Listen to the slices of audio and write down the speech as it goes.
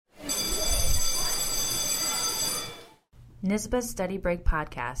NYSSBA's Study Break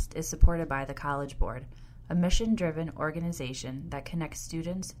podcast is supported by the College Board, a mission-driven organization that connects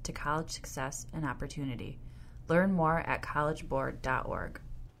students to college success and opportunity. Learn more at collegeboard.org.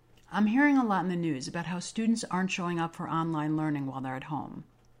 I'm hearing a lot in the news about how students aren't showing up for online learning while they're at home.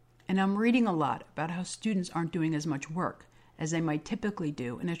 And I'm reading a lot about how students aren't doing as much work as they might typically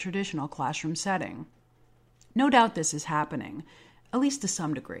do in a traditional classroom setting. No doubt this is happening, at least to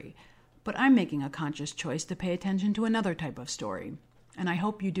some degree, but I'm making a conscious choice to pay attention to another type of story, and I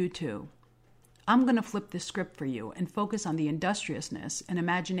hope you do too. I'm going to flip the script for you and focus on the industriousness and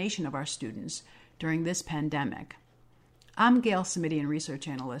imagination of our students during this pandemic. I'm Gail Simidian, research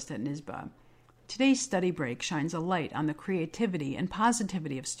analyst at NYSSBA. Today's study break shines a light on the creativity and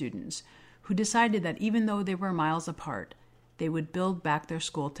positivity of students who decided that even though they were miles apart, they would build back their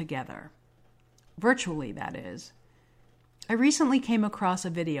school together. Virtually, that is. I recently came across a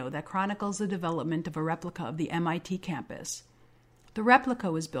video that chronicles the development of a replica of the MIT campus. The replica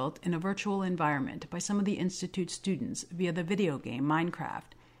was built in a virtual environment by some of the Institute's students via the video game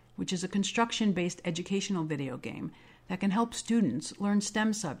Minecraft, which is a construction-based educational video game that can help students learn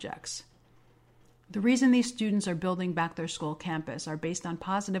STEM subjects. The reason these students are building back their school campus are based on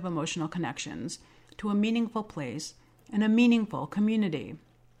positive emotional connections to a meaningful place and a meaningful community.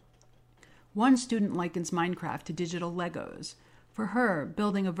 One student likens Minecraft to digital Legos. For her,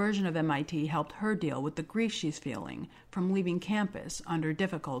 building a version of MIT helped her deal with the grief she's feeling from leaving campus under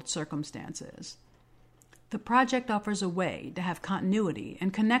difficult circumstances. The project offers a way to have continuity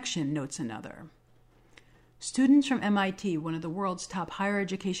and connection, notes another. Students from MIT, one of the world's top higher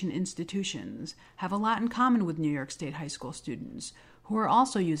education institutions, have a lot in common with New York State high school students, who are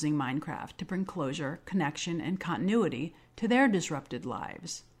also using Minecraft to bring closure, connection, and continuity to their disrupted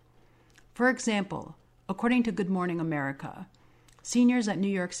lives. For example, according to Good Morning America, seniors at New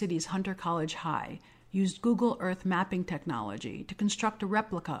York City's Hunter College High used Google Earth mapping technology to construct a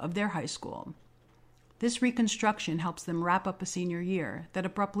replica of their high school. This reconstruction helps them wrap up a senior year that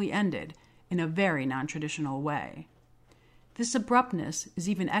abruptly ended in a very non-traditional way. This abruptness is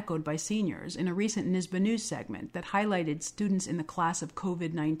even echoed by seniors in a recent NYSSBA News segment that highlighted students in the class of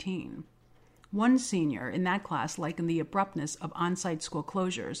COVID-19. One senior in that class likened the abruptness of on-site school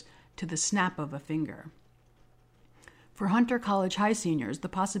closures to the snap of a finger. For Hunter College High seniors, the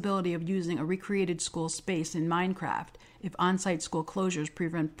possibility of using a recreated school space in Minecraft if on-site school closures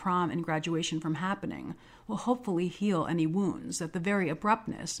prevent prom and graduation from happening will hopefully heal any wounds that the very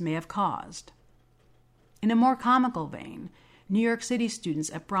abruptness may have caused. In a more comical vein, New York City students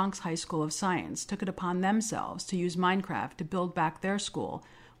at Bronx High School of Science took it upon themselves to use Minecraft to build back their school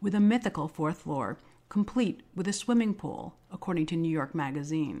with a mythical fourth floor, complete with a swimming pool, according to New York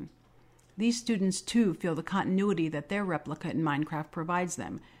Magazine. These students, too, feel the continuity that their replica in Minecraft provides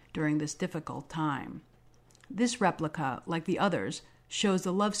them during this difficult time. This replica, like the others, shows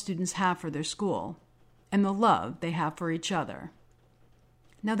the love students have for their school and the love they have for each other.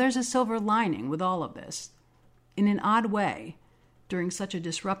 Now, there's a silver lining with all of this. In an odd way, during such a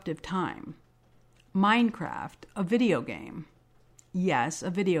disruptive time, Minecraft, a video game, yes,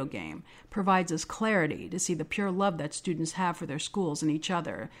 a video game, provides us clarity to see the pure love that students have for their schools and each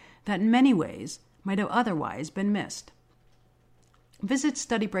other that in many ways might have otherwise been missed. Visit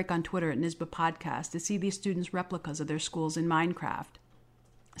Study Break on Twitter at NYSSBA Podcast to see these students' replicas of their schools in Minecraft.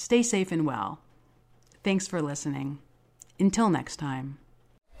 Stay safe and well. Thanks for listening. Until next time.